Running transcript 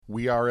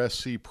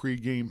WeAreSC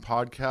pregame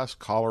podcast,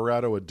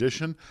 Colorado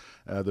edition.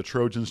 The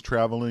Trojans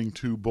traveling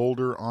to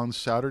Boulder on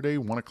Saturday,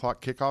 1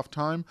 o'clock kickoff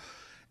time,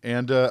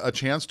 and a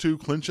chance to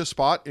clinch a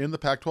spot in the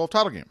Pac-12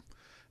 title game.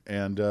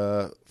 And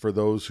for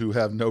those who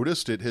have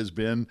noticed, it has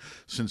been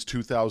since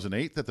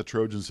 2008 that the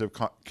Trojans have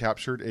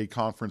captured a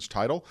conference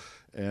title.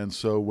 And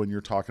so when you're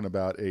talking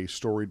about a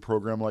storied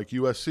program like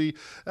USC,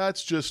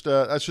 that's just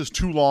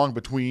too long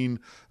between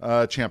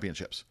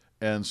championships.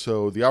 And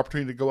so the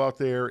opportunity to go out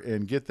there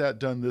and get that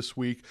done this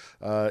week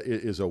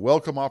is a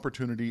welcome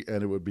opportunity,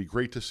 and it would be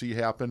great to see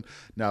happen.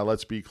 Now,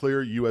 let's be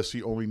clear,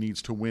 USC only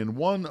needs to win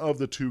one of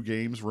the two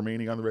games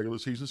remaining on the regular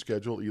season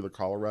schedule, either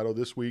Colorado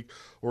this week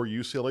or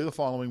UCLA the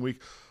following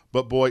week.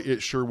 But, boy,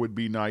 it sure would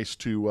be nice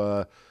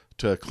to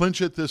clinch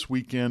it this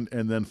weekend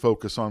and then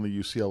focus on the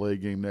UCLA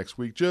game next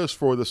week just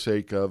for the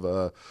sake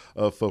of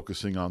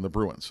focusing on the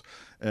Bruins.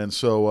 And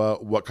so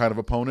what kind of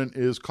opponent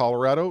is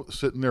Colorado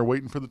sitting there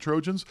waiting for the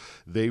Trojans?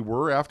 They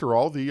were, after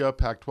all, the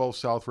Pac-12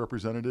 South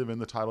representative in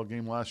the title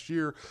game last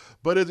year,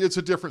 but it's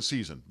a different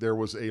season. There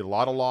was a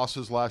lot of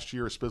losses last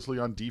year, especially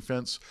on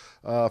defense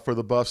for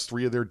the Buffs.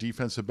 3 of their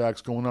defensive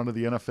backs going on to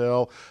the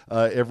NFL.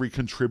 Every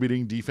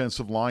contributing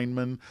defensive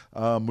lineman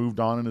moved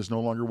on and is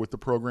no longer with the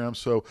program.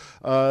 So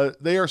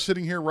they are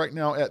sitting here right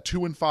now at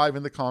 2-5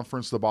 in the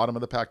conference, the bottom of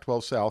the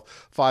Pac-12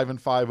 South,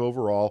 5-5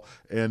 overall,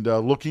 and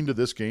looking to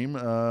this game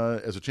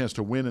as a chance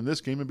to win in this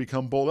game and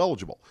become bowl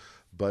eligible.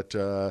 But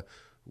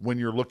when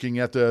you're looking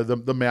at the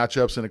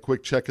matchups and a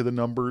quick check of the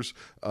numbers,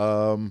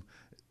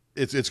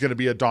 it's going to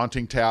be a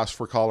daunting task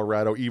for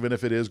Colorado, even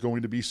if it is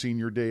going to be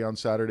senior day on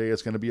Saturday.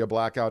 It's going to be a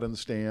blackout in the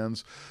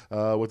stands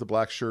with the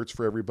black shirts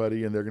for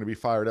everybody, and they're going to be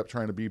fired up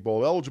trying to be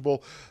bowl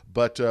eligible.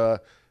 But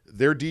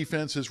their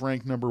defense is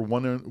ranked number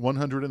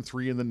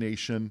 103 in the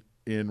nation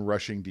in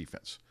rushing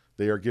defense.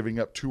 They are giving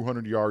up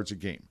 200 yards a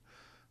game.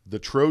 The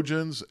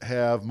Trojans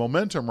have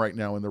momentum right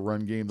now in the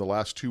run game. The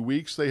last 2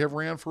 weeks, they have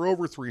ran for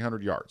over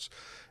 300 yards.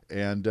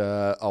 And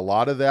a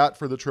lot of that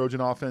for the Trojan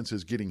offense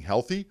is getting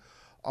healthy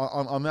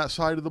on that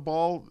side of the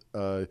ball.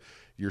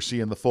 You're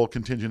seeing the full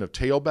contingent of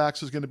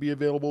tailbacks is going to be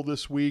available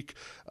this week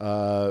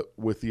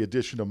with the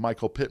addition of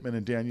Michael Pittman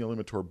and Daniel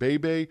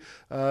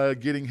Imatorbhebhe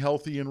getting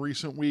healthy in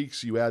recent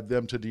weeks. You add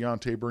them to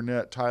Deontay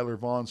Burnett, Tyler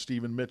Vaughn,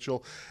 Stephen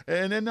Mitchell,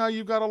 and then now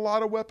you've got a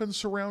lot of weapons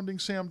surrounding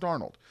Sam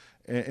Darnold.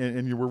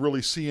 And you were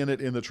really seeing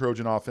it in the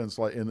Trojan offense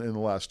in the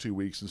last 2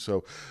 weeks. And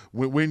so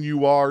when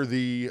you are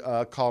the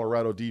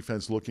Colorado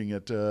defense looking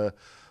at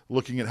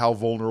how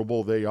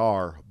vulnerable they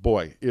are,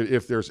 boy,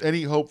 if there's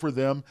any hope for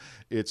them,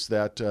 it's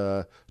that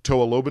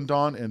Toa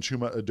Lobendon and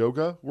Chuma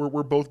Edoga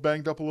were both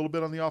banged up a little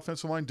bit on the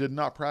offensive line, did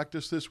not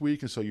practice this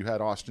week, and so you had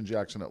Austin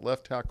Jackson at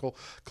left tackle,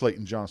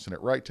 Clayton Johnson at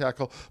right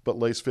tackle. But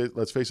let's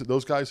face it,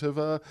 those guys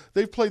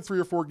they've played 3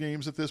 or 4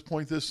 games at this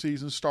point this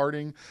season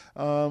starting.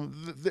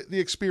 The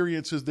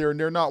experience is there, and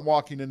they're not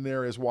walking in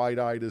there as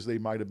wide-eyed as they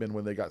might have been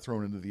when they got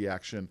thrown into the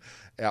action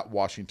at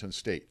Washington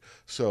State.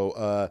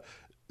 So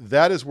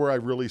that is where I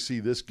really see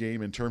this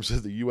game in terms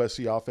of the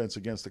USC offense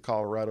against the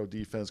Colorado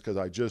defense, because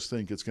I just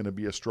think it's going to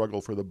be a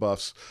struggle for the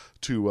Buffs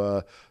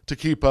to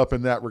keep up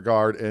in that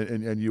regard,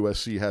 and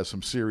USC has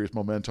some serious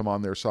momentum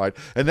on their side.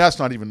 And that's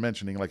not even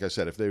mentioning, like I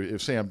said,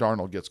 if Sam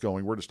Darnold gets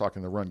going, we're just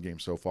talking the run game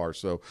so far.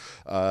 So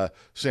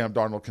Sam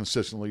Darnold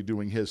consistently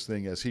doing his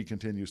thing as he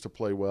continues to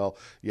play well.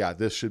 Yeah,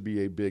 this should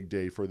be a big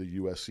day for the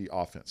USC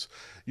offense.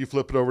 You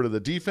flip it over to the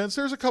defense.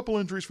 There's a couple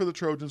injuries for the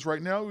Trojans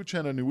right now.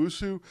 Uchenna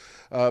Nwosu,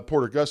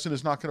 Porter Gustin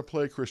is not going to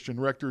play. Christian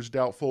Rector's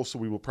doubtful, so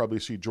we will probably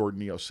see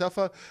Jordan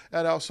Iosefa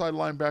at outside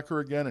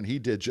linebacker again, and he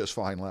did just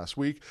fine last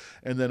week.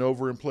 And then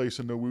over in place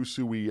in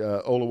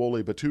Nwosu,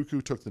 Olawole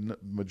Batuku took the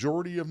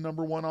majority of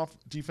number 1 off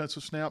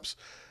defensive snaps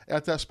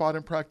at that spot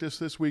in practice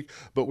this week,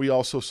 but we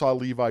also saw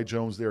Levi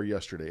Jones there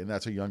yesterday, and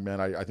that's a young man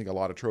I think a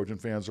lot of Trojan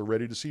fans are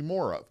ready to see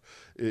more of,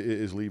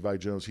 is Levi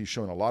Jones. He's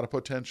shown a lot of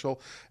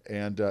potential,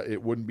 and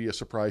it wouldn't be a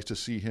surprise to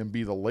see him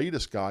be the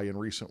latest guy in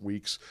recent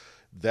weeks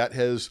that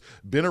has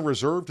been a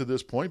reserve to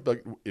this point,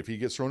 but if he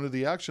gets thrown into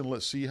the action,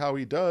 let's see how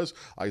he does.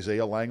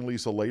 Isaiah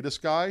Langley's the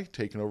latest guy,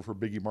 taking over for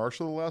Biggie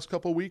Marshall the last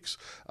couple of weeks.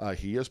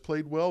 He has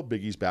played well.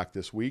 Biggie's back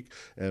this week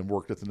and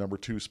worked at the number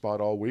 2 spot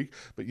all week.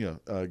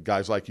 But,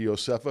 guys like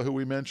Iosefa, who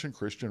we mentioned,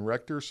 Christian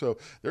Rector. So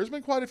there's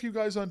been quite a few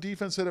guys on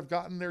defense that have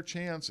gotten their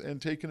chance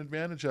and taken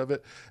advantage of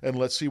it. And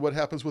let's see what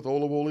happens with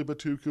Olawole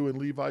Batuku and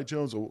Levi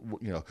Jones.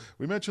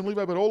 We mentioned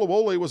Levi, but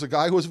Olawole was a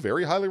guy who was a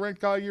very highly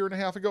ranked guy a year and a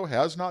half ago,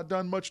 has not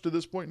done much to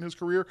this point in his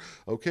career.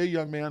 Okay,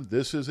 young man,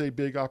 this is a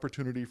big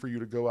opportunity for you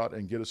to go out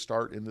and get a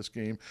start in this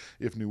game.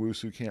 If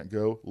Nwosu can't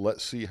go,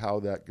 let's see how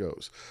that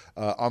goes.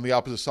 On the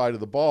opposite side of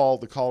the ball,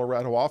 the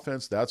Colorado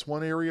offense, that's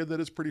one area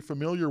that is pretty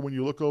familiar when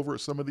you look over at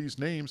some of these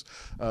names.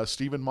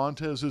 Steven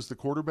Montez is the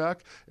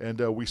quarterback, and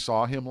we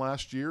saw him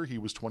last year. He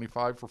was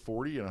 25 for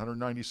 40 and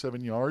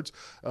 197 yards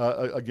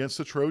against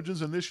the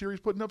Trojans, and this year he's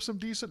putting up some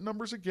decent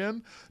numbers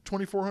again,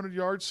 2,400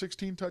 yards,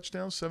 16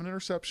 touchdowns, 7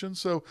 interceptions.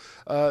 So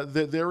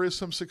there is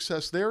some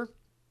success there.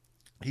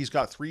 He's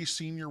got 3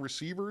 senior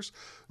receivers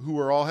who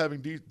are all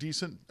having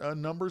decent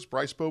numbers.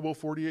 Bryce Bobo,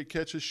 48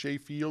 catches. Shea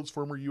Fields,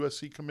 former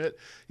USC commit,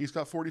 he's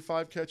got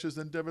 45 catches.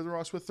 Then Devin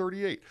Ross with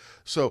 38.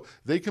 So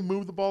they can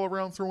move the ball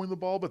around throwing the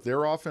ball, but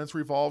their offense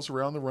revolves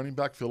around the running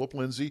back, Philip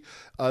Lindsay.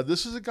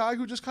 This is a guy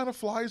who just kind of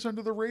flies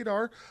under the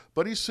radar,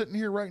 but he's sitting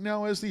here right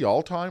now as the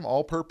all-time,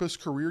 all-purpose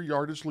career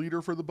yardage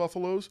leader for the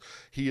Buffaloes.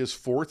 He is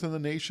 4th in the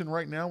nation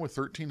right now with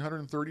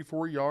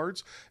 1,334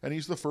 yards, and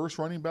he's the first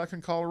running back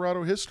in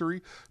Colorado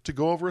history to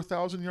go over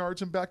 1,000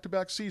 yards in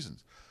back-to-back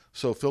seasons.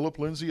 So Philip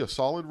Lindsay, a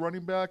solid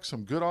running back,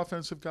 some good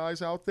offensive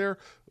guys out there,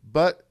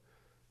 but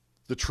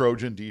the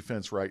Trojan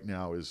defense right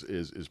now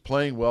is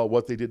playing well.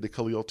 What they did to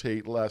Khalil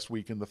Tate last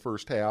week in the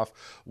first half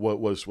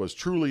was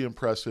truly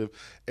impressive,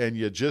 and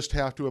you just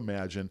have to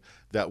imagine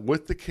that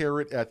with the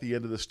carrot at the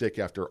end of the stick,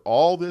 after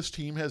all this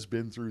team has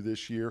been through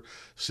this year,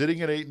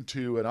 sitting at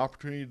 8-2, an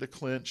opportunity to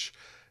clinch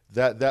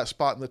that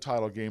spot in the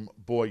title game,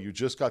 boy, you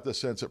just got the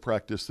sense at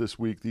practice this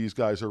week. These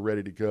guys are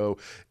ready to go.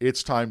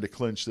 It's time to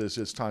clinch this.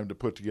 It's time to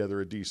put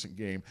together a decent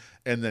game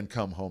and then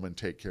come home and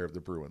take care of the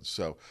Bruins.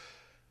 So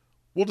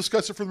we'll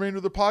discuss it for the remainder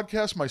of the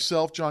podcast.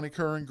 Myself, Johnny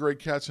Curran, Greg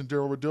Katz, and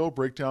Daryl Rideau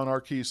break down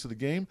our keys to the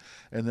game.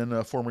 And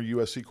then former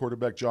USC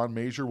quarterback John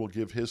Major will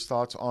give his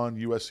thoughts on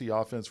USC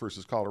offense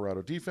versus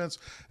Colorado defense.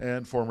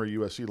 And former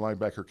USC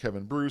linebacker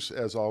Kevin Bruce,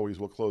 as always,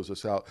 will close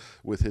us out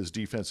with his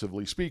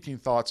defensively speaking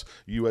thoughts,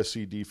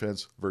 USC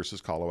defense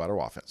versus Colorado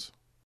offense.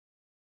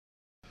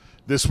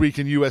 This week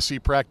in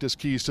USC practice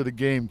keys to the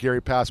game, Gary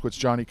Paskowitz,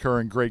 Johnny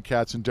Curran, Greg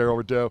Katz, and Daryl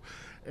Rideau.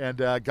 And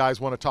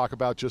guys want to talk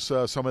about just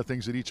some of the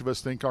things that each of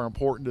us think are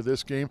important to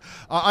this game.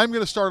 I'm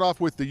going to start off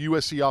with the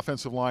USC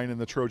offensive line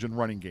and the Trojan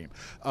running game.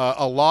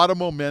 A lot of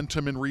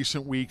momentum in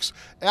recent weeks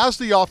as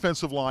the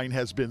offensive line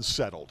has been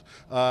settled,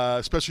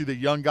 especially the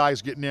young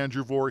guys getting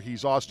Andrew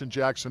Voorhees, Austin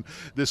Jackson.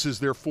 This is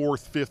their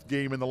 4th, 5th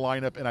game in the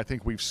lineup, and I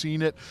think we've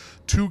seen it.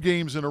 2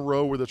 games in a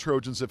row where the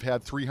Trojans have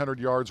had 300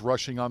 yards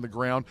rushing on the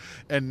ground,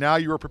 and now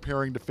you are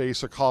preparing to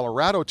face a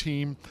Colorado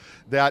team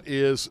that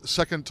is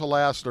second to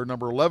last, or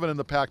number 11 in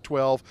the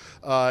Pac-12,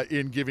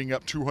 in giving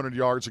up 200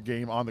 yards a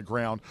game on the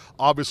ground.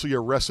 Obviously a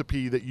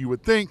recipe that you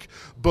would think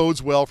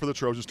bodes well for the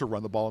Trojans to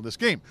run the ball in this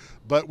game.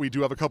 But we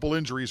do have a couple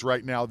injuries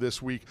right now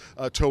this week.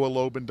 Toa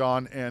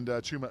Lobendon and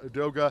Chuma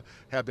Udoga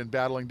have been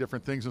battling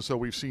different things, and so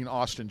we've seen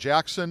Austin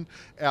Jackson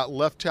at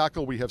left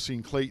tackle. We have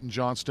seen Clayton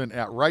Johnston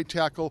at right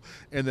tackle,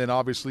 and then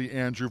obviously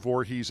Andrew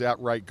Voorhees at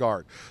right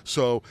guard.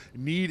 So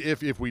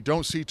if we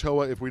don't see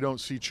Toa, if we don't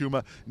see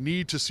Chuma,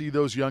 need to see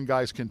those young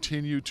guys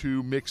continue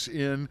to mix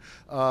in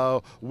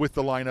with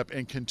the lineup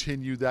and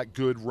continue that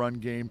good run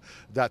game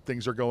that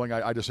things are going.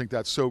 I just think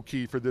that's so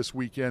key for this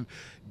weekend.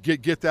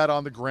 Get that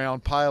on the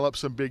ground, pile up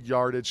some big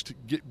yardage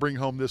to bring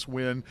home this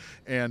win,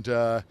 and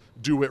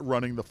do it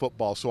running the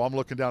football. So I'm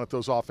looking down at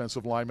those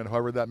offensive linemen,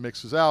 however that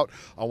mixes out.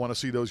 I want to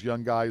see those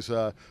young guys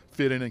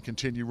fit in and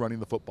continue running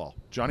the football.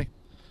 Johnny?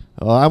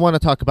 I want to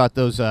talk about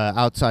those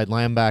outside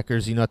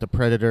linebackers, at the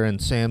Predator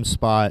and Sam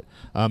spot,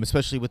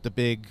 especially with the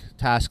big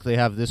task they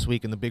have this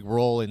week and the big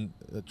role in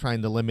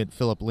trying to limit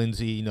Philip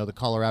Lindsay, the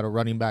Colorado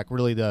running back,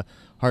 really the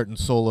heart and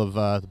soul of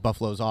the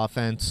Buffalo's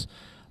offense.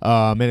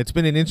 And it's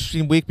been an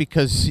interesting week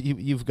because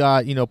you've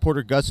got,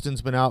 Porter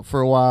Gustin's been out for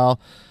a while.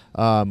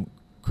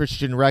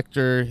 Christian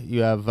Rector,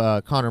 you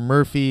have Connor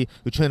Murphy,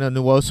 Uchenna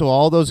Nwosu.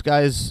 All those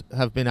guys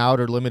have been out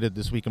or limited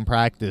this week in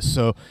practice.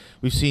 So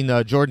we've seen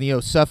Jordan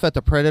Iosefa at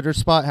the Predator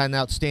spot, had an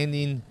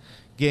outstanding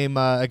game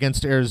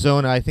against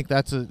Arizona. I think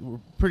that's a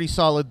pretty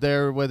solid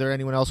there, whether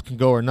anyone else can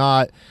go or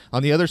not.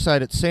 On the other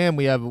side at Sam,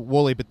 we have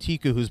Wole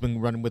Batiku, who's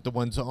been running with the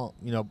ones,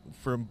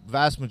 for a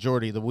vast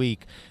majority of the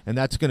week. And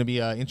that's going to be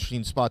an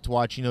interesting spot to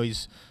watch.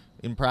 He's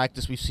in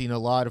practice, we've seen a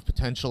lot of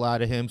potential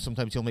out of him.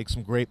 Sometimes he'll make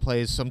some great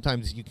plays.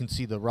 Sometimes you can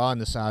see the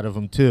rawness out of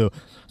him, too.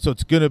 So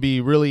it's going to be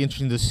really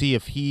interesting to see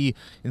if he,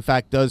 in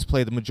fact, does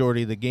play the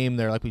majority of the game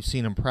there like we've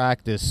seen in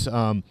practice.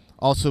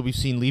 Also, we've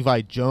seen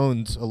Levi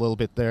Jones a little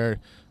bit there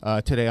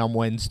today on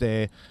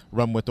Wednesday,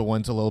 run with the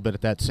ones a little bit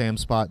at that Sam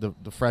spot.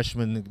 The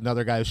freshman,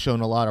 another guy who's shown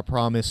a lot of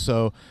promise.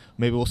 So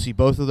maybe we'll see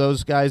both of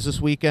those guys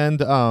this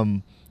weekend.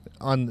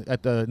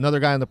 Another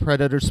guy on the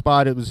Predator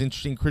spot, it was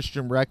interesting.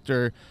 Christian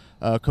Rector,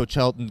 Coach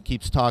Helton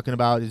keeps talking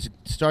about, is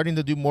starting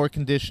to do more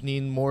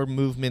conditioning, more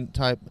movement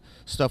type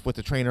stuff with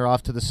the trainer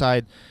off to the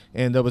side,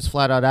 and was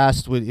flat out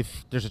asked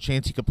if there's a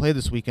chance he could play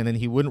this weekend, and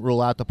he wouldn't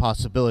rule out the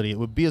possibility. It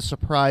would be a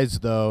surprise,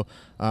 though,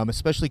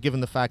 especially given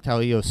the fact how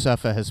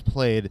Iosefa has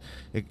played.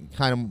 It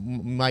kind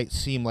of might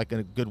seem like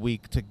a good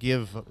week to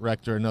give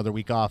Rector another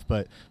week off,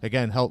 but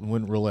again, Helton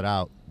wouldn't rule it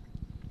out.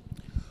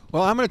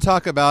 Well, I'm going to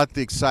talk about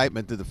the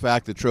excitement of the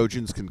fact that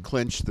Trojans can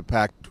clinch the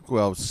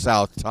Pac-12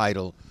 South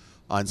title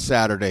on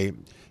Saturday.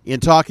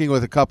 In talking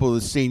with a couple of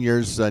the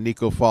seniors,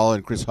 Nico Fall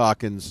and Chris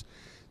Hawkins,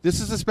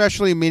 this is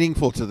especially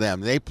meaningful to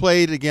them. They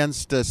played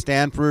against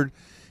Stanford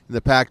in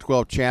the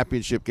Pac-12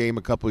 championship game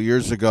a couple of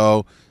years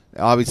ago.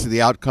 Obviously,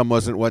 the outcome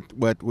wasn't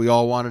what we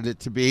all wanted it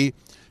to be.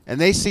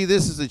 And they see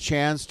this as a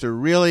chance to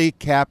really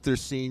cap their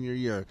senior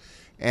year.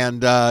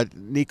 And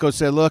Nico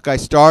said, look, I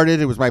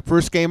started. It was my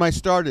first game I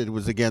started. It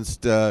was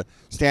against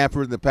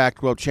Stanford in the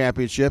Pac-12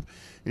 championship.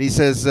 And he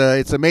says,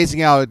 it's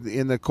amazing how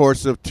in the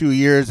course of 2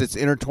 years it's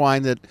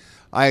intertwined that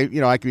I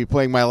could be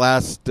playing my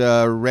last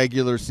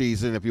regular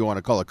season, if you want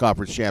to call it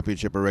conference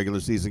championship or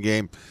regular season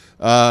game,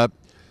 and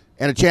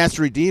a chance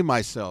to redeem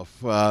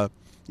myself.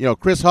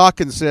 Chris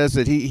Hawkins says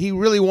that he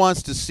really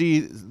wants to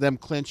see them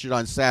clinch it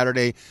on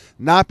Saturday,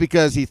 not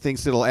because he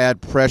thinks it'll add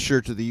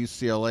pressure to the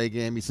UCLA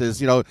game. He says,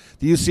 the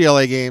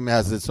UCLA game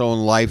has its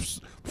own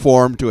life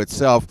form to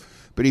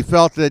itself, but he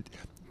felt that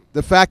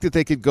the fact that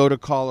they could go to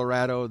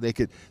Colorado, they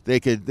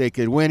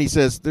could win. He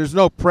says there's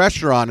no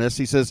pressure on us.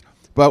 He says,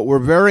 but we're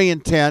very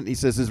intent. He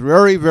says it's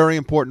very, very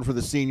important for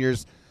the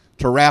seniors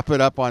to wrap it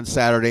up on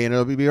Saturday, and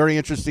it'll be very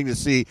interesting to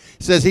see.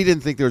 He says he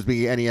didn't think there was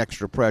be any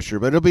extra pressure,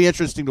 but it'll be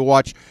interesting to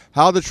watch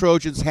how the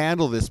Trojans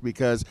handle this,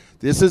 because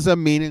this is a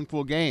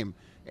meaningful game.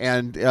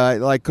 And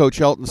like Coach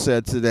Helton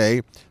said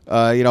today,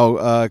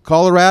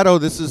 Colorado,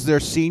 this is their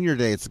senior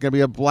day. It's going to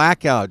be a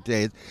blackout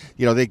day.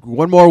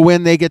 One more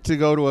win, they get to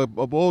go to a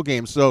bowl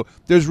game. So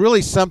there's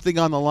really something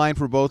on the line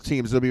for both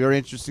teams. It'll be very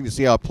interesting to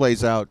see how it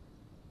plays out.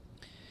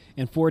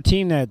 And for a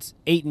team that's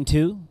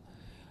 8-2,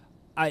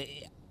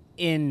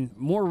 in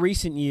more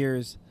recent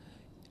years,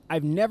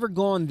 I've never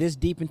gone this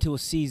deep into a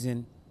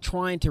season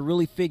trying to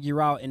really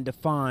figure out and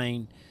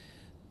define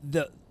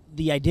the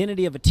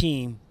identity of a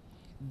team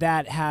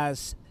that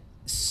has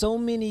so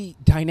many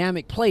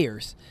dynamic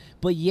players,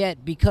 but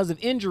yet because of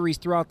injuries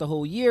throughout the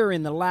whole year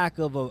and the lack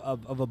of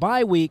a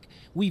bye week,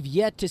 we've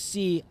yet to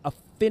see a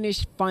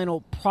finished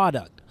final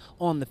product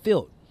on the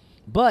field.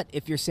 But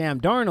if you're Sam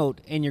Darnold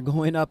and you're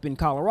going up in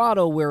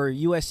Colorado, where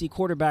USC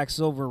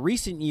quarterbacks over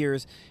recent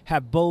years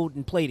have bowled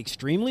and played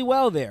extremely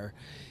well there,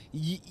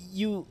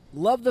 you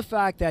love the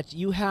fact that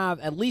you have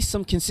at least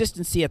some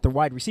consistency at the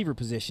wide receiver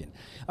position.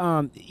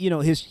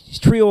 His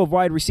trio of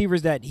wide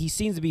receivers that he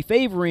seems to be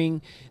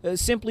favoring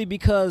simply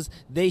because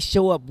they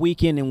show up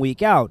week in and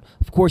week out.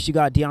 Of course, you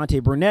got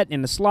Deontay Burnett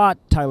in the slot,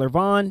 Tyler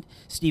Vaughn,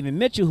 Stephen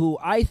Mitchell, who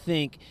I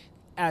think,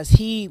 as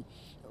he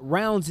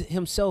rounds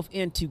himself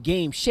into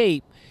game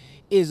shape,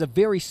 is a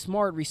very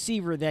smart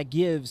receiver that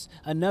gives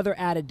another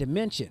added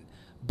dimension.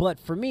 But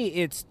for me,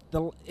 it's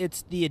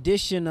the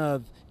addition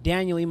of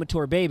Daniel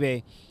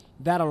Imatorbhebhe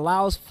that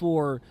allows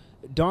for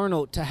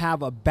Darnold to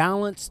have a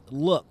balanced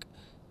look.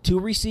 Two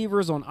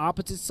receivers on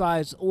opposite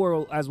sides,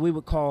 or as we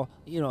would call,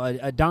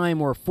 a dime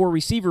or a four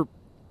receiver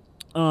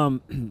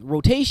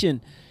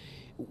rotation.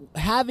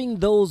 Having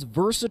those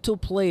versatile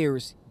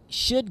players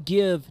should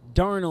give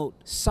Darnold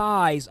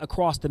size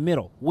across the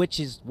middle, which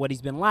is what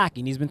he's been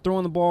lacking. He's been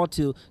throwing the ball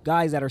to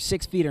guys that are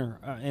 6 feet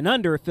and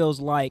under, it feels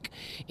like,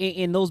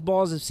 and those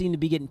balls have seemed to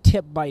be getting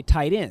tipped by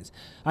tight ends.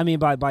 I mean,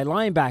 by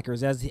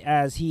linebackers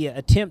as he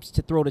attempts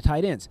to throw to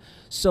tight ends.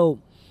 So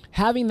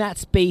having that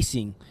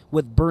spacing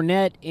with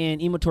Burnett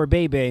and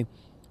Imatorbhebhe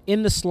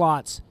in the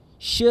slots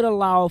should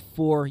allow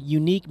for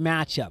unique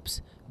matchups,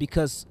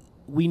 because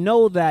we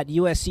know that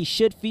USC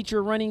should feature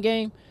a running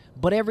game.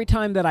 But every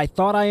time that I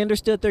thought I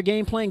understood their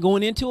game plan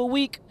going into a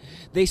week,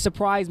 they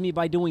surprised me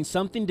by doing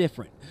something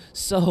different.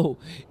 So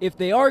if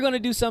they are going to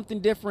do something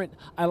different,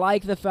 I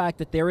like the fact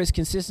that there is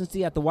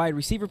consistency at the wide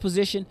receiver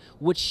position,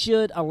 which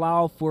should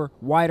allow for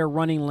wider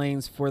running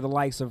lanes for the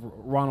likes of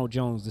Ronald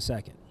Jones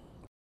II.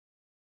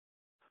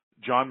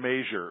 John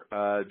Major.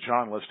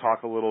 John, let's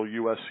talk a little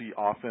USC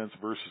offense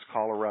versus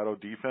Colorado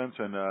defense.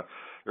 And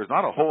there's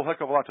not a whole heck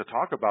of a lot to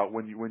talk about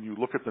when you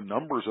look at the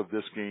numbers of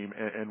this game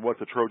and what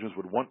the Trojans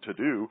would want to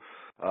do.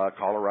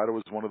 Colorado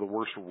is one of the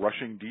worst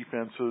rushing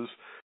defenses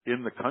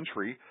in the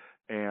country.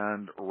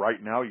 And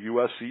right now,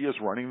 USC is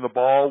running the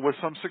ball with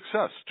some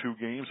success. 2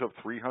 games of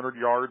 300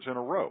 yards in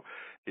a row.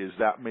 Is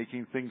that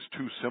making things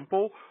too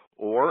simple?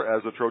 Or,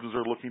 as the Trojans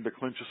are looking to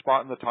clinch a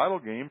spot in the title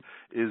game,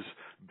 is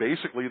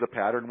basically the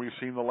pattern we've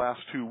seen the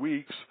last 2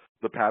 weeks,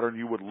 the pattern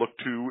you would look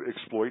to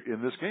exploit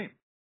in this game?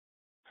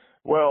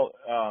 Well,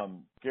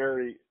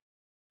 Gary,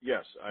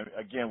 yes.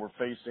 Again, we're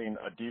facing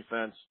a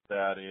defense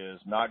that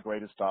is not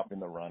great at stopping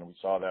the run. We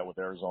saw that with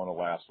Arizona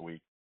last week.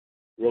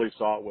 Really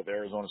saw it with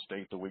Arizona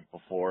State the week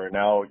before. And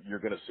now you're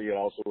going to see it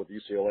also with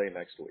UCLA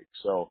next week.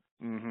 So,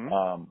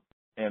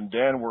 and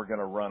then we're going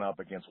to run up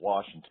against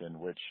Washington,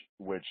 which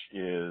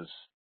is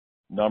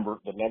the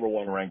number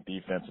one ranked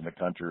defense in the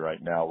country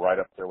right now, right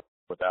up there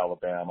with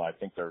Alabama. I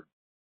think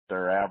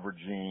they're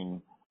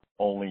averaging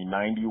only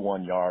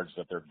 91 yards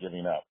that they're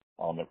giving up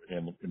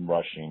in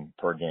rushing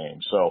per game.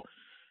 So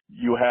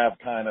you have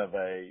kind of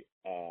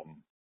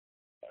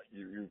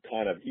you're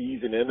kind of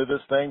easing into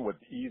this thing with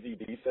easy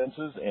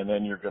defenses, and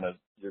then you're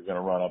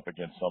gonna run up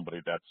against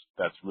somebody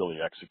that's really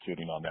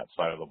executing on that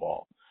side of the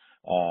ball.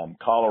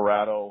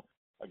 Colorado,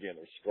 again,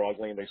 they're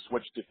struggling. They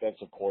switched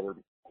defensive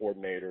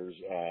coordinators.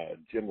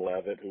 Jim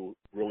Leavitt, who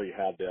really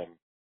had them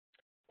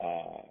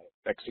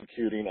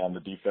executing on the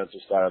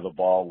defensive side of the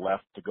ball,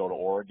 left to go to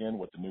Oregon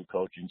with the new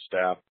coaching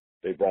staff.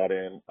 They brought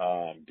in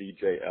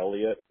DJ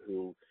Elliott,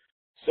 who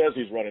says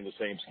he's running the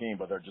same scheme,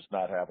 but they're just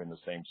not having the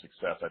same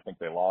success. I think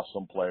they lost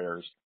some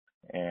players,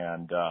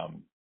 and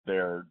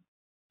they're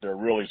they're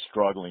really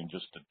struggling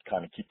just to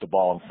kind of keep the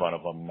ball in front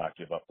of them and not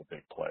give up the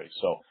big play.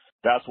 So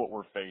that's what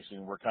we're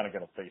facing. We're kind of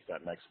going to face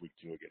that next week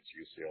too against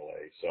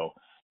UCLA. So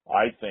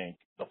I think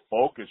the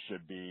focus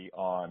should be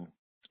on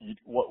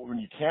when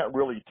you can't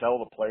really tell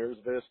the players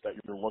this, that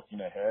you're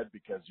looking ahead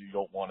because you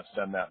don't want to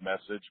send that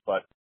message.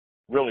 But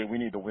really, we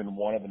need to win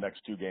one of the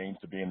next 2 games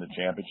to be in the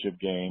championship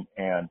game.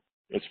 And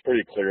it's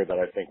pretty clear that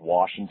I think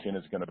Washington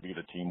is going to be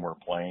the team we're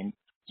playing.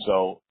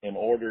 So in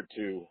order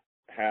to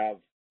have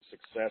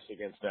success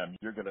against them,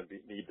 you're going to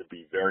need to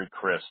be very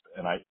crisp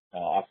and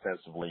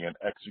offensively and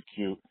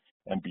execute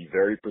and be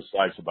very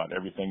precise about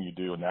everything you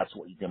do. And that's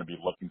what you're going to be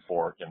looking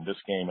for in this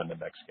game and the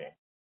next game.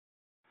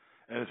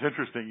 And it's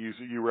interesting,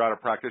 you were out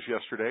of practice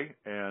yesterday,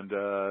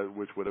 and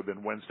which would have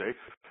been Wednesday.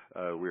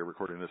 We are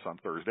recording this on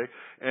Thursday.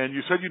 And you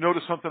said you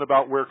noticed something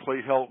about where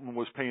Clay Helton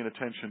was paying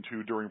attention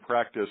to during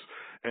practice,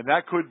 and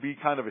that could be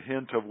kind of a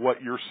hint of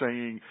what you're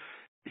saying.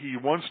 He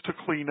wants to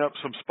clean up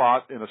some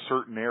spot in a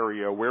certain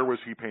area. Where was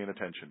he paying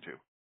attention to?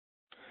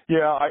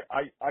 Yeah,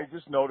 I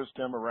just noticed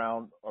him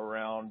around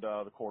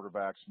the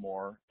quarterbacks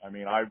more. I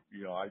mean, I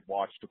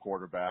watch the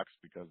quarterbacks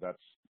because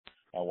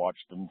I watch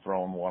them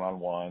throwing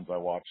one-on-ones. I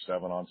watch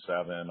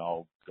 7-on-7.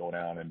 I'll go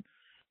down and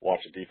watch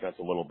the defense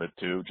a little bit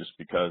too, just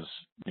because,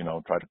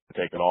 try to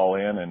take it all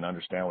in and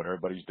understand what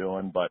everybody's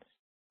doing. But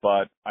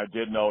I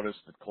did notice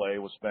that Clay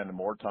was spending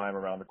more time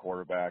around the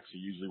quarterbacks. He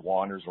usually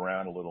wanders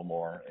around a little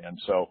more. And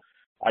so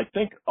I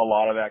think a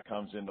lot of that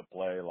comes into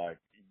play, like,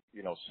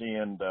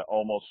 seeing the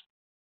almost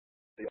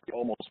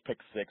pick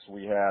 6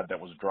 we had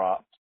that was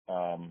dropped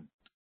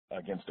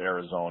against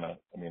Arizona.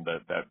 I mean,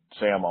 that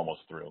Sam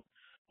almost threw.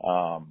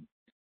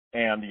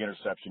 And the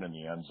interception in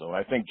the end zone.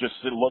 I think just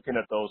looking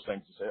at those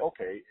things to say,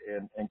 okay,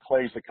 and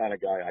Clay's the kind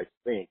of guy I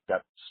think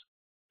that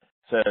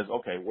says,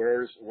 okay,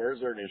 where's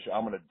there an issue?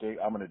 I'm going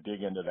to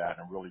dig into that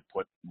and really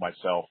put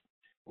myself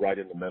right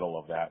in the middle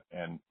of that.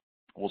 And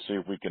we'll see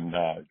if we can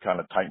kind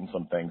of tighten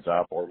some things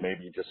up, or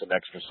maybe just an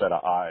extra set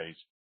of eyes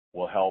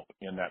will help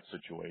in that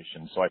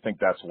situation. So I think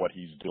that's what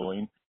he's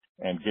doing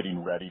and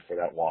getting ready for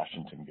that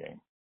Washington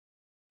game.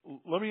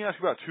 Let me ask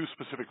you about 2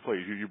 specific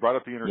plays. You brought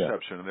up the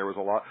interception, and there was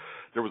a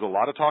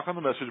lot of talk on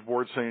the message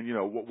board saying,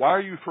 why are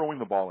you throwing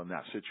the ball in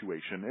that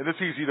situation? And it's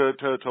easy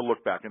to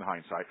look back in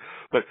hindsight.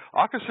 But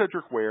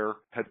Cedric Ware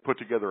had put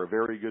together a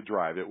very good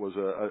drive. It was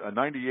a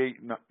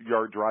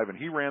 98-yard drive, and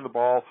he ran the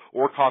ball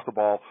or caught the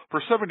ball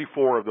for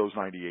 74 of those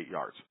 98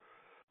 yards.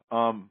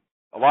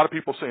 A lot of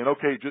people saying,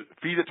 okay, just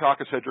feed it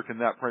to Cedric in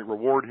that point,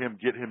 reward him,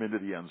 get him into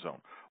the end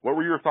zone. What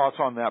were your thoughts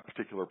on that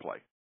particular play?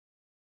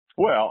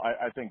 Well,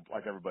 I think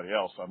like everybody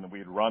else, I mean,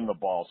 we'd run the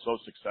ball so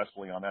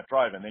successfully on that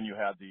drive, and then you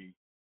had the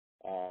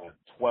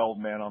 12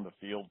 men on the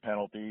field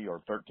penalty,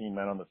 or 13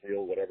 men on the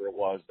field, whatever it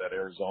was that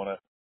Arizona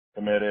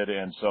committed,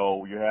 and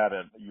so you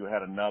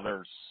had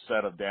another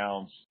set of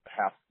downs,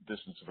 half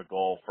distance of the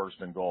goal,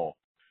 1st and goal,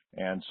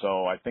 and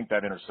so I think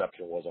that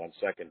interception was on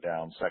 2nd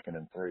down, 2nd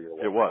and 3, or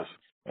whatever. It was,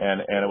 and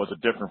it was a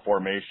different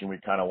formation. We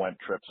kind of went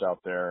trips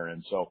out there,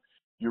 and so.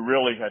 You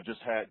really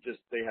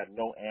they had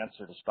no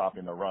answer to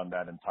stopping the run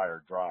that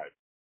entire drive.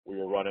 We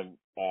were running,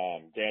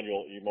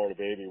 Daniel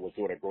Immortababy was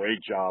doing a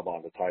great job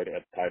on the tight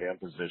end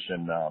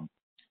position,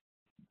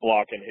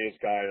 blocking his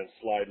guy and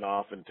sliding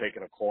off and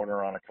taking a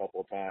corner on a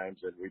couple of times,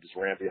 and we just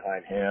ran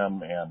behind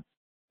him.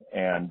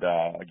 And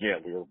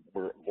again,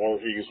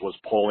 Voorhees was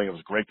pulling. It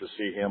was great to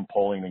see him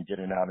pulling and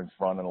getting out in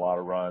front in a lot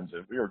of runs,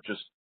 and we were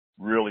just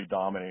really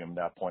dominating him at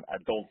that point. I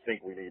don't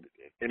think we need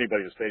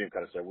anybody in the stadium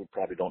kind of said we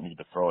probably don't need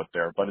to throw it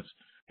there, but it's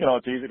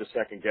easy to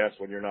second guess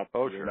when you're not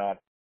you're not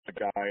the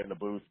guy in the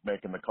booth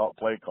making the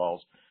play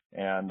calls,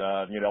 and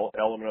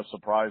element of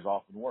surprise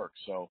often works.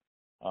 So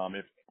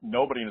if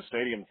nobody in the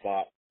stadium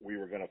thought we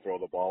were going to throw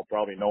the ball,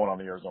 probably no one on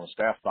the Arizona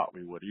staff thought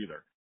we would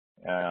either.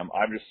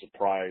 I'm just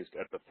surprised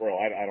at the throw.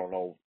 I don't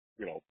know,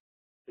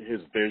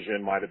 his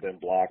vision might have been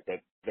blocked,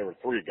 but there were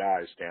 3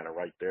 guys standing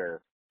right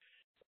there.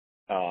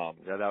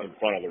 In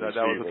front of the receiver.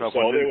 That was a tough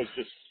so one. it was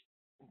just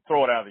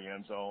throw it out of the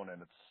end zone,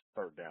 and it's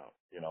 3rd down,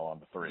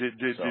 on the 3.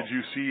 Did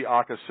you see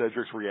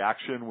Cedric's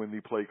reaction when the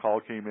play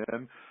call came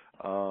in,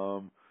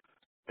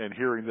 and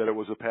hearing that it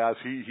was a pass?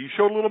 He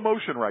showed a little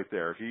emotion right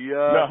there. He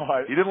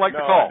didn't like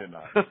the call. I did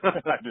not.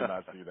 I did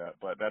not see that,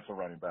 but that's a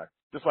running back.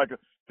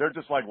 They're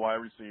just like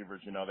wide receivers.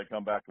 They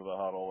come back to the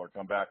huddle or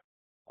come back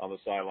on the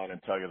sideline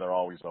and tell you they're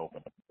always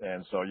open,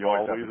 and so you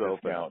always have to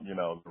discount,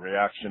 the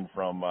reaction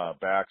from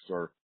backs,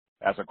 or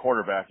as a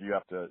quarterback, you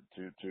have to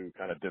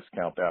kind of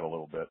discount that a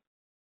little bit.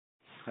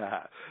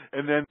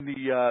 And then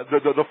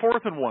the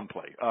 4th and 1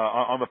 play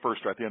on the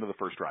first drive, at the end of the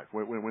first drive,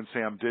 when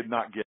Sam did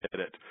not get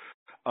it.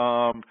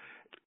 Our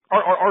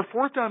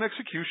 4th down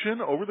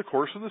execution over the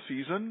course of the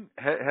season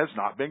has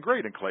not been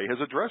great, and Clay has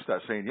addressed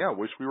that, saying, "Yeah,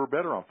 wish we were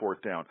better on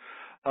 4th down."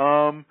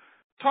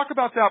 Talk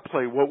about that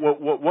play.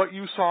 What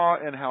you saw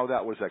and how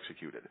that was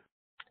executed.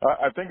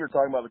 I think you're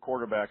talking about the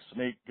quarterback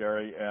sneak,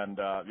 Gary, and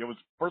it was,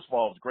 first of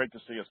all, it was great to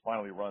see us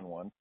finally run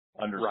one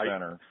under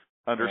center.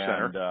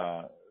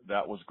 And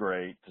that was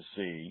great to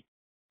see.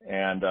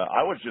 And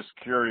I was just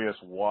curious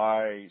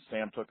why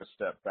Sam took a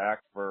step back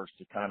first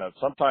to kind of,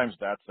 sometimes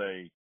that's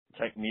a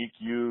technique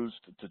used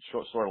to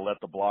sort of let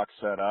the block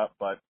set up.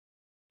 But,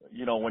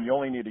 you know, when you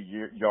only need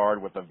a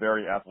yard with a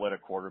very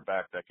athletic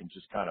quarterback that can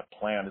just kind of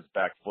plant his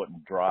back foot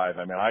and drive.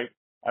 I mean,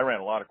 I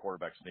ran a lot of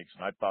quarterback sneaks,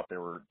 and I thought they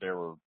were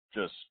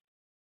just,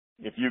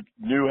 if you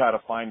knew how to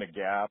find a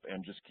gap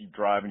and just keep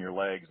driving your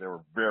legs, they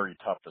were very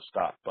tough to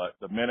stop. But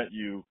the minute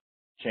you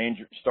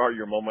start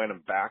your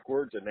momentum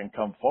backwards and then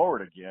come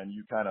forward again,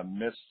 you kind of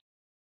miss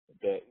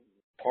the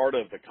part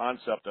of the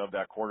concept of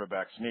that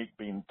quarterback sneak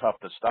being tough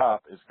to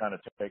stop is kind of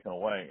taken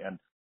away. And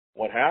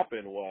what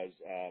happened was,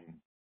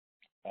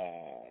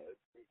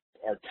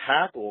 our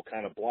tackle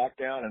kind of blocked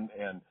down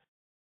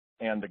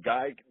and the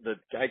guy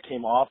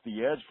came off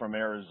the edge from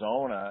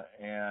Arizona,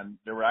 and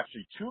there were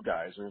actually two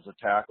guys. There was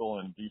a tackle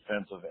and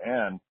defensive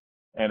end.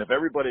 And if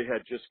everybody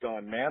had just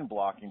gone man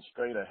blocking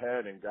straight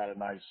ahead and got a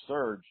nice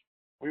surge,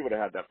 we would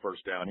have had that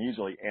first down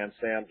easily. And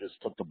Sam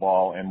just took the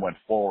ball and went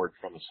forward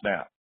from the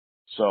snap.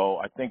 So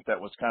I think that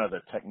was kind of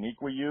the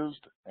technique we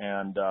used,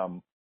 and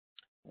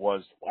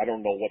I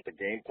don't know what the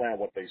game plan,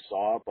 what they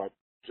saw, but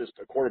just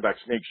a quarterback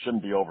sneak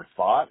shouldn't be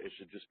overthought. It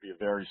should just be a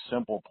very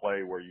simple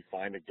play where you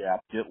find a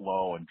gap, get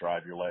low, and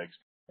drive your legs,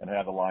 and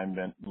have the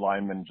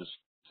lineman just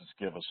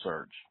give a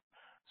surge.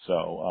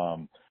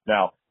 So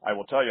now I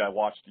will tell you, I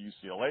watched the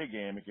UCLA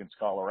game against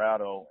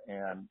Colorado,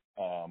 and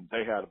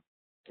they had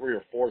 3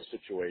 or 4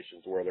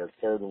 situations where they're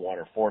 3rd and 1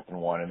 or 4th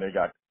and 1, and they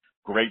got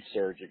great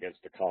surge against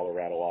the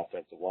Colorado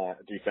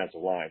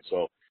defensive line.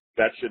 So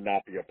that should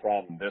not be a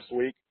problem this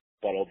week,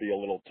 but it'll be a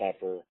little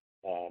tougher,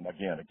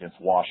 again, against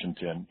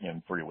Washington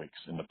in 3 weeks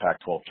in the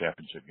Pac-12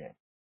 championship game.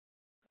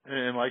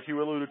 And like you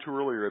alluded to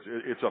earlier,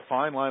 it's a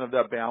fine line of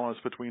that balance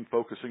between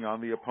focusing on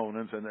the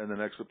opponent and the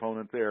next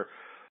opponent there.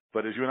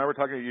 But as you and I were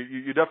talking,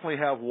 you definitely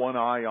have one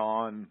eye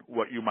on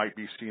what you might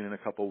be seeing in a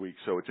couple of weeks.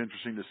 So it's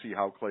interesting to see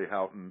how Clay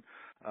Houghton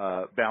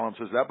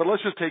balances that. But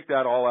let's just take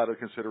that all out of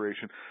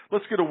consideration.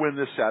 Let's get a win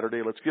this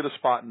Saturday. Let's get a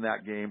spot in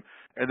that game,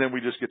 and then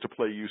we just get to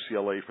play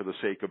UCLA for the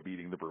sake of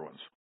beating the Bruins.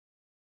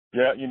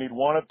 Yeah, you need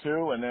 1 of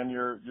 2, and then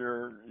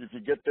if you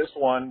get this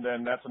one,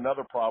 then that's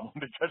another problem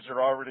because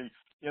you're already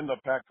in the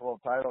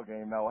Pac-12 title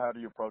game. Now, how do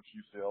you approach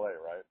UCLA,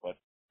 right? But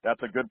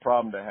that's a good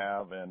problem to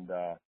have, and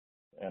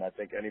I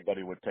think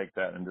anybody would take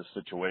that in this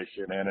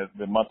situation. And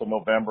the month of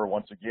November,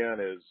 once again,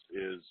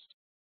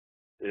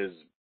 is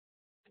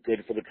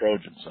good for the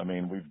Trojans. I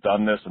mean, we've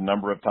done this a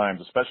number of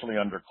times, especially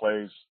under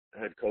Clay's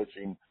head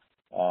coaching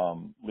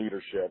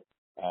leadership.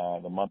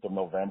 The month of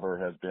November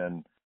has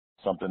been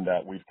something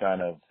that we've kind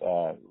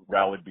of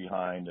rallied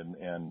behind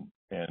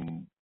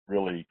and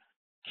really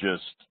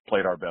just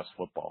played our best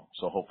football.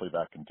 So hopefully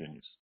that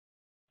continues.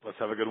 Let's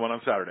have a good one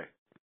on Saturday.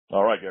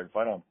 All right, Gary.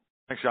 Fight on.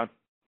 Thanks, John.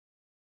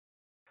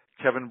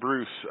 Kevin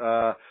Bruce.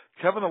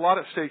 Kevin, a lot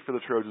at stake for the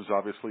Trojans,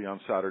 obviously, on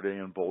Saturday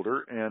in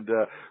Boulder. And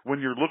when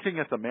you're looking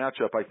at the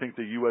matchup, I think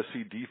the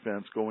USC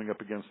defense going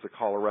up against the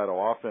Colorado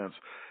offense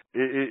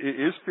it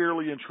is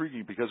fairly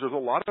intriguing because there's a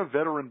lot of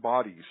veteran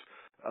bodies,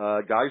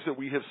 guys that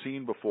we have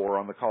seen before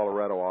on the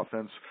Colorado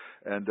offense.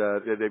 And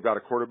they've got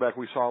a quarterback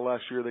we saw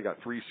last year. They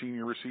got 3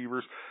 senior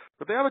receivers.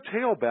 But they have a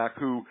tailback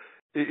who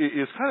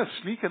is kind of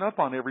sneaking up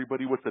on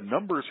everybody with the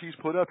numbers he's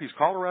put up. He's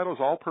Colorado's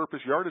all-purpose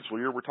yardage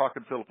leader. We're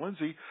talking Philip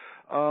Lindsay.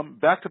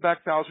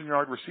 Back-to-back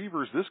 1,000-yard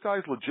receivers. This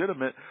guy's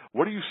legitimate.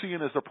 What are you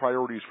seeing as the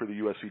priorities for the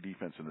USC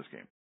defense in this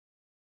game?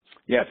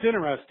 Yeah, it's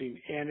interesting,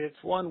 and it's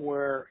one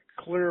where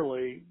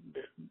clearly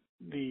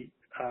the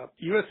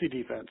USC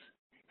defense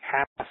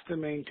has to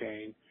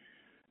maintain,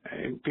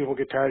 and people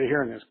get tired of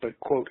hearing this, but,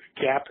 quote,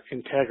 gap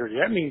integrity.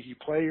 That means you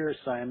play your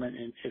assignment,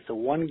 and it's a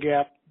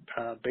one-gap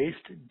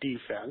based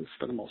defense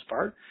for the most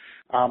part.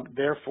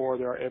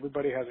 Therefore,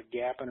 everybody has a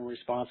gap and a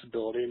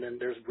responsibility, and then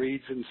there's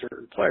reads in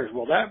certain players.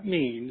 Well, that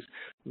means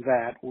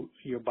that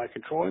by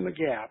controlling the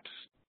gaps,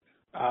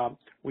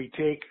 we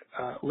take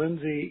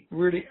Lindsay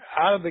really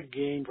out of the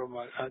game from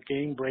a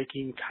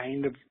game-breaking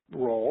kind of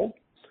role,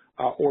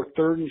 or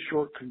 3rd and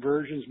short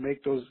conversions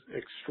make those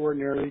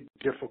extraordinarily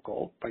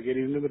difficult by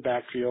getting into the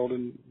backfield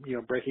and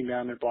breaking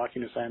down their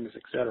blocking assignments,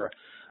 et cetera.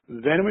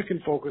 Then we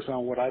can focus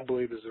on what I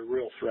believe is a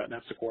real threat, and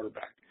that's the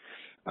quarterback.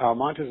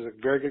 Montez is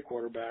a very good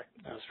quarterback,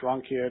 a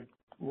strong kid,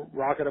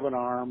 rocket of an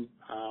arm.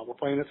 We're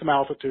playing at some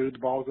altitude. The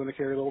ball's going to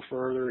carry a little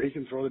further. He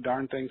can throw the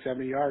darn thing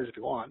 70 yards if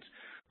he wants.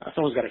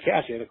 Someone's got to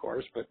catch it, of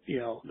course, but,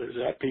 there's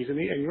that piece of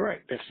and you're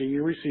right. They've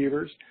senior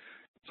receivers.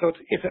 So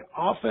it's an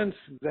offense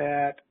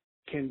that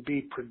can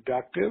be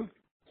productive.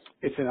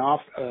 It's an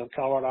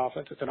Colorado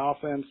offense. It's an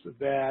offense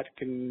that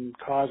can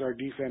cause our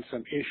defense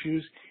some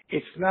issues.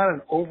 It's not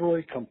an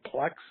overly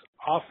complex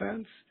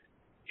offense.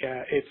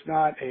 It's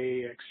not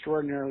a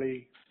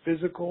extraordinarily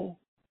physical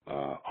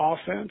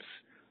offense.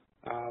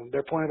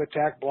 Their point of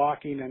attack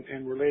blocking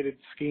and related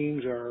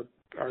schemes are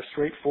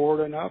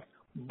straightforward enough.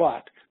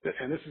 But,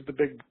 and this is the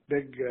big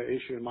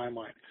issue in my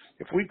mind,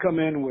 if we come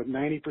in with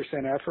 90%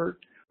 effort,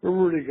 we're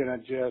really going to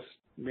just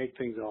make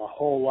things a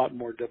whole lot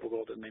more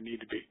difficult than they need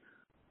to be.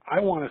 I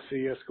want to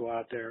see us go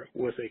out there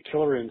with a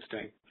killer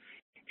instinct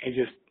and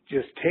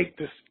just take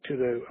this to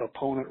the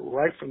opponent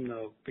right from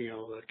the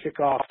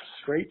kickoff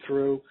straight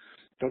through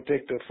Don't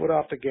take the foot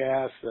off the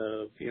gas,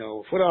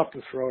 foot off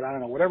the throat. I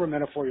don't know, whatever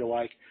metaphor you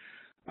like.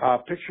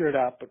 Picture it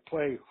up, but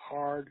play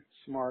hard,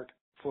 smart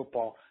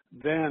football.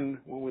 Then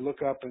when we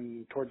look up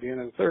and toward the end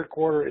of the third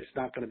quarter, it's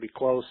not going to be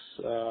close.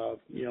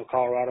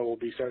 Colorado will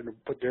be starting to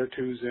put their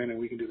twos in, and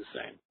we can do the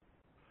same.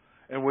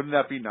 And wouldn't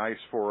that be nice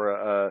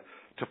for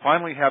to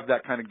finally have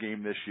that kind of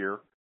game this year,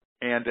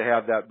 and to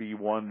have that be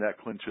one that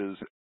clinches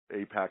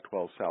a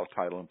Pac-12 South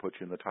title and puts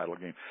you in the title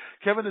game?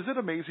 Kevin, is it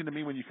amazing to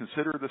me when you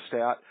consider the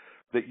stat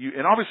that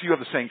and obviously you have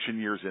the sanction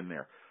years in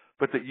there,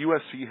 but that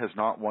USC has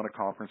not won a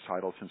conference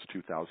title since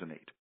 2008?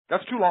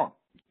 That's too long.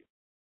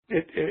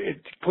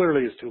 It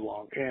clearly is too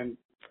long, and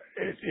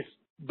it's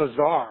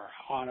bizarre,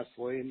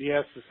 honestly. And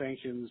yes, the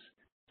sanctions,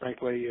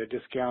 frankly,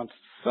 discounts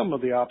some of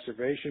the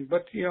observation,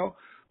 but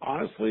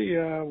honestly,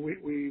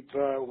 we've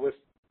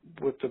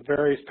with the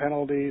various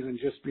penalties and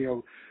just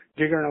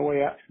digging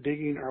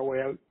our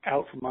way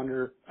out from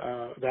under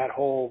that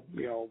whole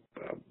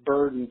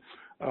burden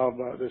of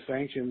the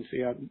sanctions.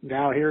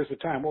 Now here's the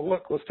time. Well,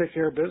 look, let's take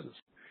care of business.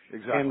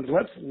 Exactly. And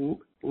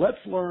let's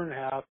learn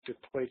how to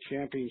play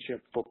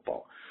championship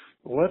football.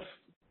 Let's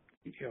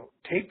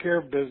take care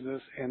of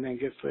business and then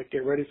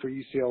get ready for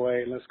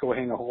UCLA, and let's go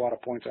hang a whole lot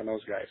of points on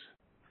those guys.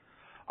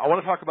 I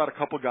want to talk about a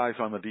couple of guys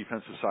on the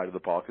defensive side of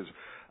the ball because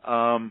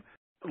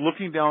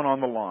looking down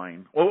on the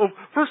line. Well,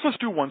 first let's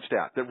do one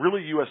stat that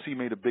really USC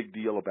made a big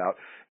deal about.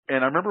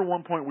 And I remember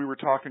one point we were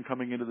talking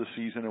coming into the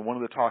season, and one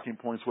of the talking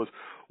points was,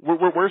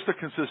 where's the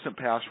consistent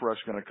pass rush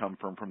going to come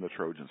from the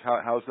Trojans?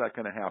 How's that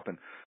going to happen?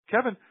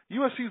 Kevin,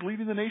 USC is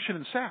leading the nation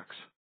in sacks.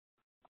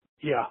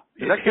 Yeah.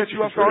 Did that catch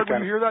you off guard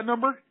when you hear that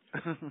number?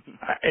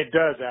 It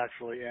does,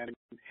 actually, and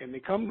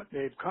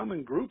they've come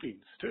in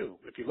groupings too,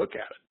 if you look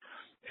at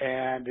it,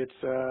 and it's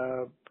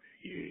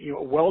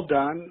well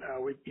done.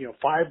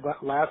 Five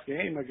last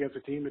game against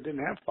a team that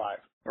didn't have five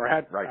or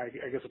had. Right.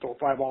 I guess it's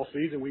 5 all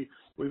season. We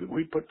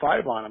put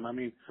 5 on them. I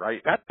mean,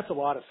 right. That's a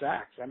lot of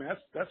sacks. I mean,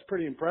 that's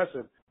pretty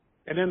impressive.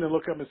 And then they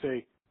look up and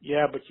say,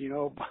 yeah, but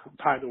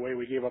by the way,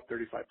 we gave up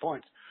 35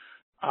 points.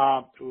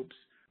 Oops.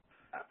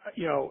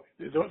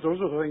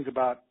 Those are the things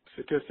about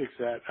statistics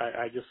that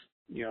I just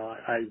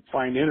I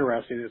find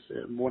interesting. Is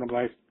one of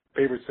my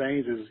favorite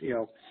sayings is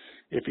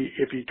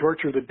if you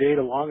torture the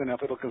data long enough,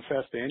 it'll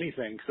confess to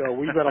anything. So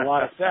we've got a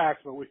lot of sacks,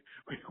 but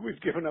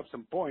we've given up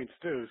some points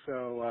too.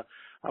 So,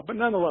 but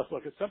nonetheless,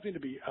 look, it's something to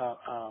be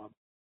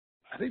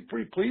I think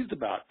pretty pleased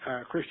about.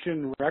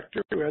 Christian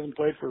Rector, who hasn't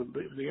played for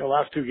the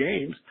last 2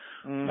 games,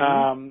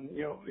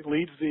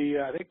 leads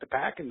I think the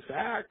pack in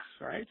sacks,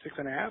 right?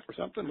 6.5 or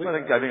something. I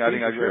think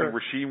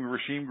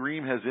Rasheem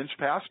Green has inched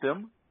past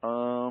him.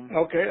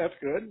 Okay, that's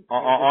good.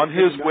 On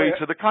his way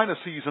to the kind of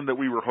season that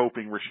we were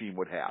hoping Rasheem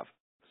would have.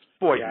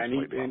 Boy, yeah,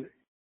 and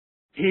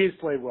he's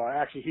played well.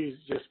 Actually, he's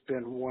just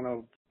been one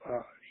of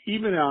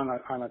even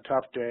on a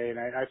tough day. And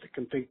I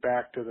can think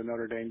back to the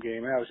Notre Dame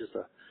game. That was just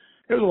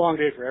it was a long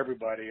day for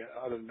everybody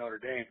other than Notre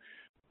Dame,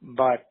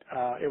 but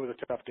it was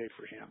a tough day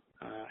for him.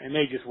 And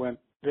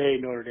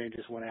Notre Dame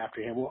just went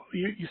after him. Well,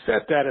 you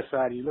set that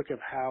aside and you look at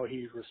how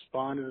he's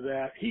responded to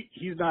that.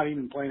 He's not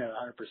even playing at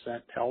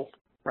 100% health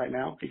right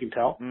now. You can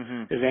tell.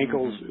 His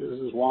ankles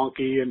is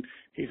wonky, and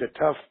he's a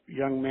tough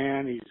young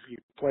man. He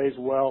plays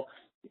well,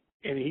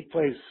 and he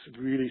plays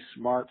really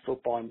smart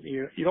football. And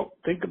you don't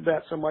think of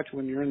that so much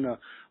when you're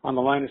on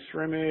the line of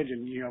scrimmage,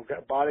 and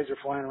bodies are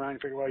flying around. You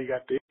figure, well, you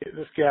got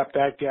this gap,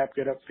 that gap,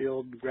 get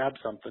upfield, grab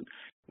something.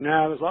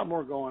 Now there's a lot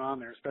more going on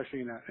there,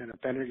 especially in a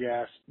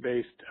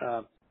Pendergast-based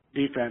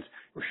defense.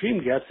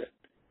 Rasheem gets it,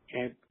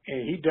 and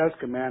he does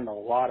command a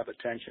lot of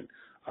attention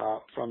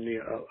from the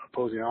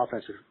opposing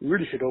offense. It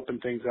really should open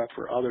things up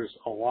for others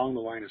along the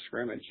line of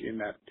scrimmage in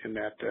that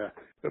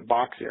the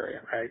box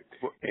area, right?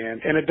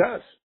 And it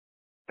does.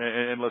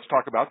 And let's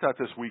talk about that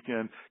this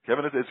weekend.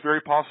 Kevin, it's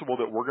very possible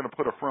that we're going to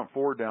put a front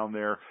four down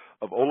there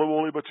of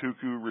Olawole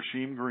Batuku,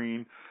 Rasheem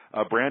Green,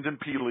 Brandon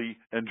Peely,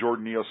 and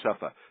Jordan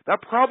Iosefa.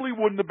 That probably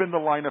wouldn't have been the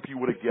lineup you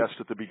would have guessed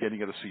at the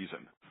beginning of the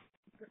season.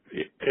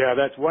 Yeah,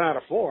 that's 1 out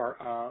of 4.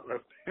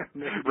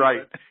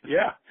 Right.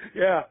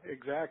 Yeah,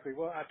 exactly.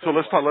 Well, so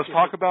let's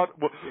talk about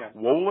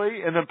Wole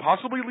and then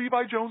possibly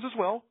Levi Jones as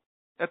well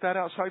at that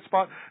outside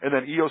spot, and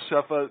then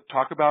Iosefa.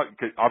 Talk about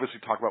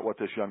what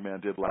this young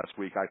man did last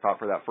week. I thought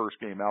for that first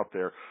game out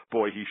there,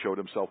 boy, he showed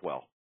himself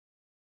well.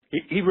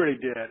 He really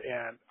did,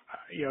 and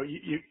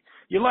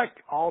you like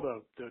all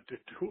the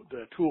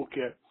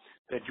toolkit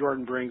that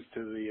Jordan brings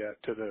to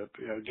the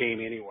game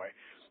anyway.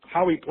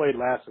 How he played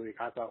last week,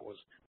 I thought was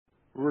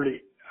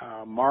really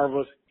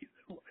marvelous.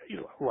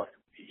 Look,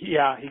 he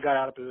got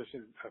out of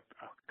position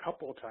a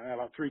couple of times,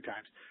 about 3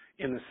 times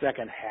in the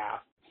second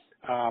half.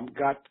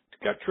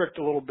 Got tricked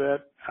a little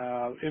bit,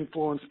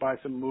 influenced by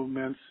some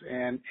movements,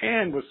 and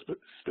was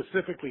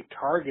specifically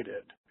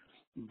targeted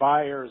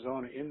by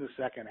Arizona in the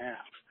second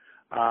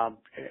half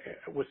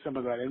with some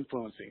of that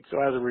influencing.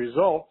 So as a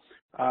result,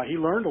 he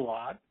learned a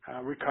lot,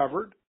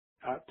 recovered,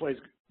 plays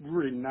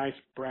really nice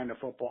brand of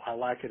football. I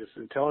like it. It's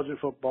intelligent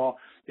football.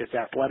 It's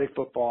athletic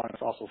football, and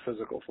it's also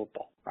physical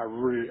football.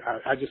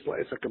 I just,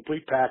 it's a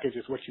complete package.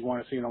 It's what you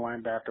want to see in a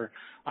linebacker.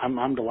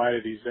 I'm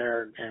delighted he's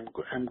there, and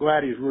I'm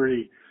glad he's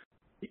really,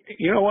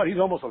 you know what, he's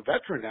almost a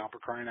veteran now, for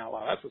crying out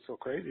loud. That's what's so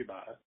crazy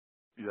about it.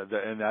 Yeah,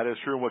 and that is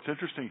true. And what's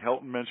interesting,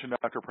 Helton mentioned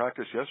after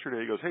practice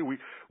yesterday, he goes, hey,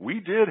 we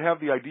did have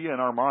the idea in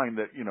our mind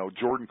that,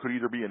 Jordan could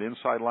either be an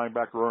inside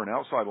linebacker or an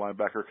outside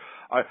linebacker.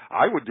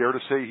 I would dare to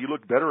say he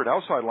looked better at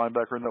outside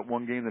linebacker in that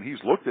one game than he's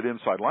looked at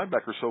inside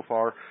linebacker so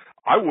far.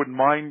 I wouldn't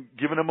mind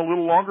giving him a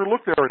little longer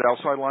look there at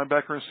outside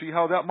linebacker and see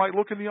how that might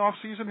look in the off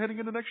season heading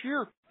into next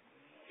year.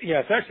 Yeah,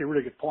 it's actually a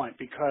really good point,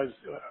 because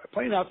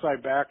playing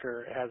outside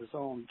backer has its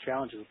own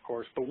challenges, of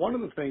course. But one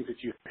of the things that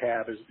you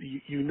have is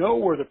you know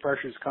where the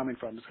pressure is coming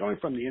from. It's coming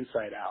from the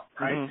inside out,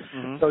 right?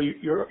 Mm-hmm. So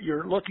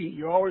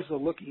you're always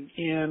looking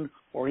in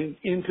or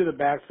into the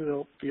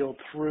backfield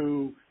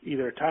through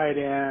either a tight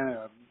end,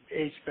 a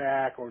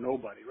H-back, or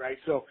nobody, right?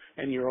 So,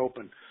 and you're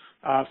open.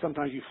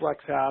 Sometimes you flex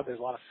out. There's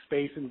a lot of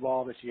space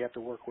involved that you have to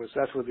work with.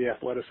 So that's where the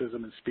athleticism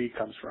and speed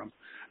comes from,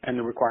 and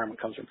the requirement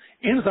comes from.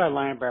 Inside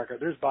linebacker,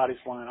 there's bodies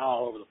flying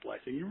all over the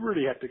place, and you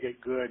really have to get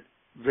good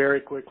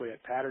very quickly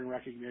at pattern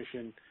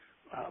recognition,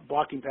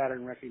 blocking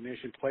pattern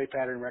recognition, play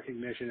pattern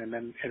recognition,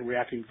 and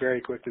reacting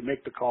very quickly,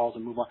 make the calls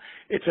and move on.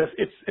 It's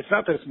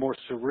not that it's more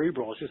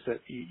cerebral. It's just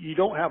that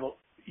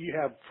you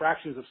have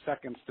fractions of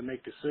seconds to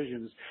make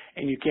decisions,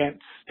 and you can't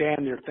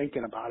stand there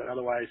thinking about it.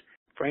 Otherwise,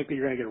 frankly,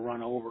 you're going to get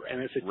run over,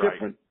 and it's a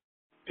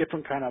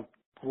different kind of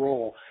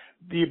role.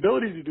 The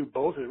ability to do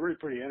both is really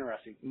pretty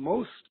interesting.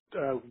 Most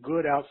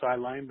good outside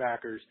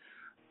linebackers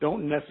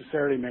don't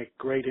necessarily make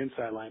great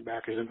inside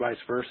linebackers, and vice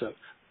versa.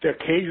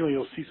 Occasionally,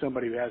 you'll see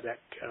somebody who has that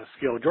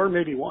skill. Jordan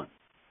may be one.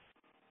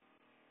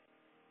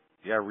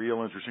 Yeah,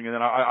 real interesting. And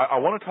then I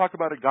want to talk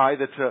about a guy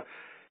that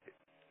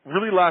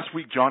really last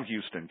week, John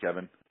Houston,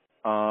 Kevin.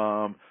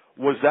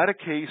 Was that a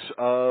case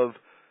of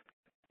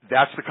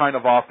that's the kind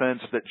of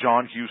offense that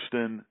John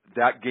Houston,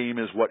 that game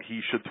is what he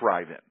should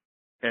thrive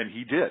in? And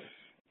he did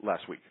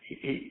last week.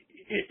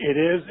 It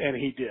is, and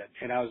he did.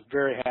 And I was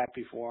very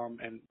happy for him.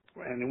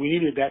 And we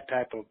needed that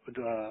type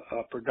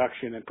of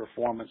production and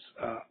performance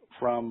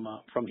from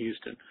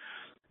Houston.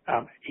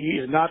 He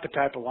is not the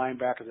type of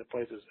linebacker that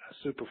plays a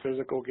super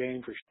physical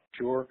game, for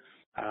sure.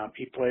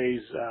 He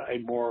plays a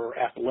more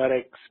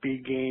athletic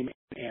speed game,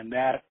 and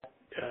that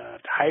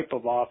type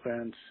of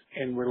offense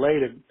and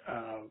related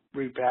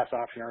read pass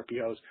option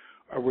RPOs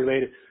are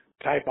related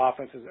type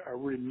offenses are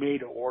really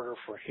made to order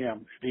for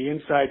him. The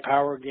inside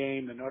power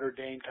game, the Notre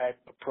Dame type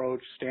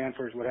approach,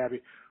 Stanford's, what have you,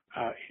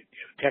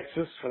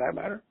 Texas for that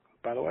matter,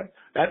 by the way.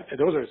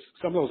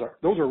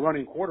 Those are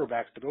running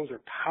quarterbacks, but those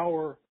are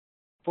power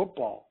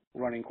football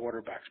running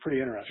quarterbacks. Pretty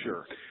interesting.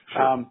 Sure.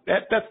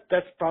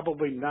 That's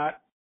probably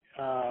not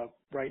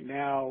right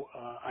now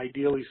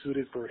ideally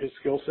suited for his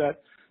skill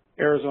set.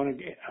 Arizona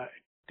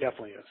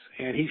definitely is,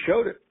 and he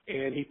showed it,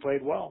 and he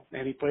played well,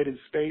 and he played in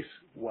space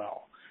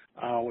well,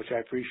 which I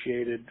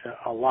appreciated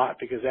a lot,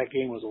 because that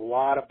game was a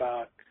lot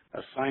about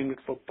assignment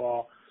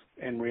football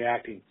and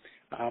reacting.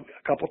 A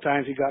couple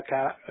times he got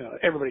caught.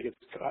 Everybody gets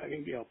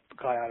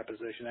caught out of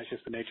position. That's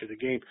just the nature of the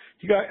game.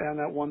 He got on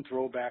that one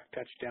throwback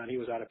touchdown. He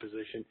was out of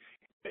position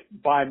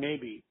by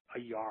maybe a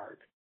yard,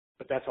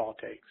 but that's all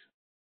it takes.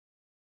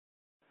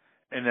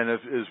 And then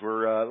as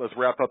we're let's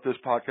wrap up this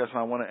podcast, and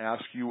I want to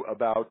ask you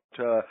about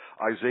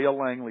Isaiah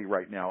Langley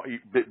right now.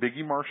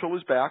 Biggie Marshall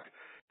is back.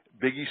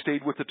 Biggie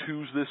stayed with the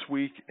twos this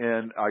week,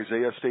 and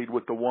Isaiah stayed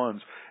with the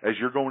ones. As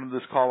you're going to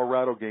this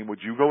Colorado game,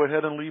 would you go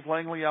ahead and leave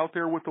Langley out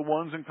there with the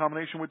ones in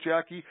combination with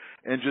Jackie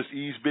and just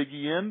ease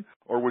Biggie in,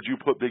 or would you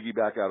put Biggie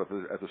back out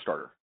at the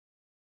starter?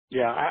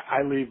 Yeah,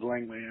 I leave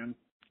Langley in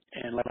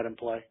and let him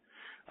play.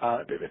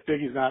 If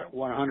Biggie's not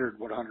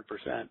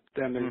 100%,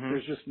 then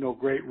there's just no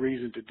great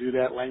reason to do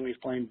that. Langley's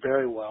playing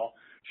very well,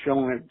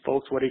 showing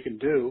folks what he can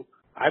do.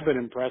 I've been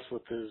impressed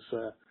with his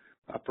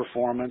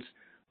performance.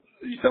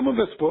 Some of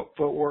his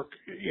footwork,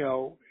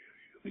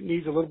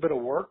 needs a little bit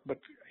of work, but,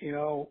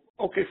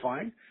 okay,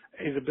 fine.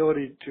 His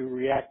ability to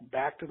react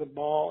back to the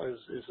ball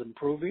is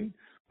improving,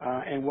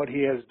 and what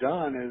he has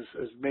done is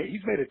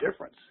he's made a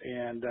difference.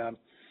 And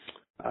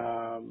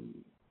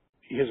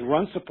his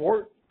run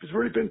support has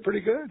really been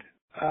pretty good.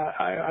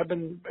 I've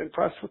been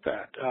impressed with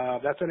that.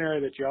 That's an area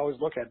that you always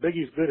look at.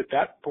 Biggie's good at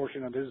that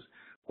portion of his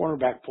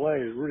cornerback play,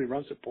 is really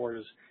run support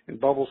is in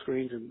bubble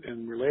screens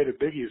and related.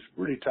 Biggie is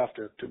really tough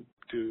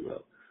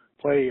to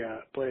play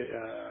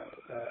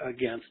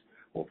against.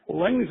 Well,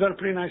 Langley's done a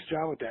pretty nice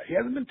job with that. He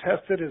hasn't been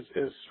tested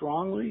as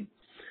strongly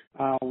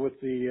with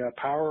the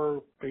power,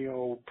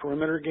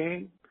 perimeter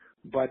game,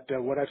 but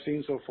what I've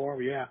seen so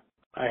far, yeah,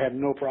 I have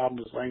no problem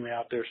with Langley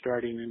out there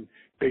starting, and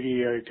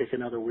Biggie take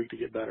another week to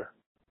get better.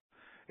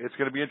 It's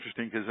going to be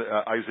interesting because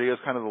Isaiah's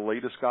kind of the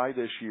latest guy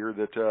this year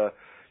that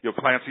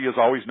Clancy is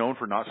always known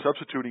for not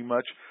substituting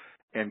much,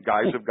 and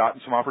guys have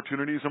gotten some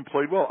opportunities and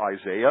played well.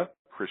 Isaiah,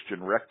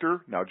 Christian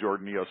Rector, now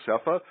Jordan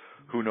Iosefa.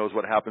 Who knows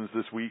what happens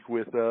this week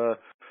with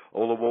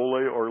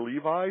Olawole or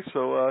Levi.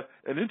 So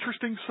an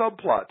interesting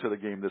subplot to the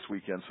game this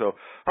weekend. So,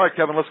 all right,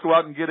 Kevin, let's go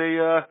out and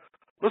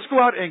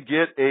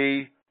get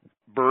a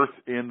berth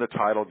in the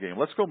title game.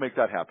 Let's go make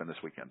that happen this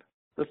weekend.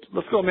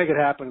 Let's go make it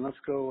happen. Let's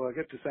go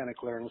get to Santa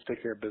Clara and let's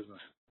take care of business.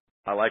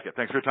 I like it.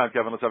 Thanks for your time,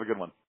 Kevin. Let's have a good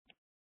one.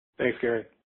 Thanks, Gary.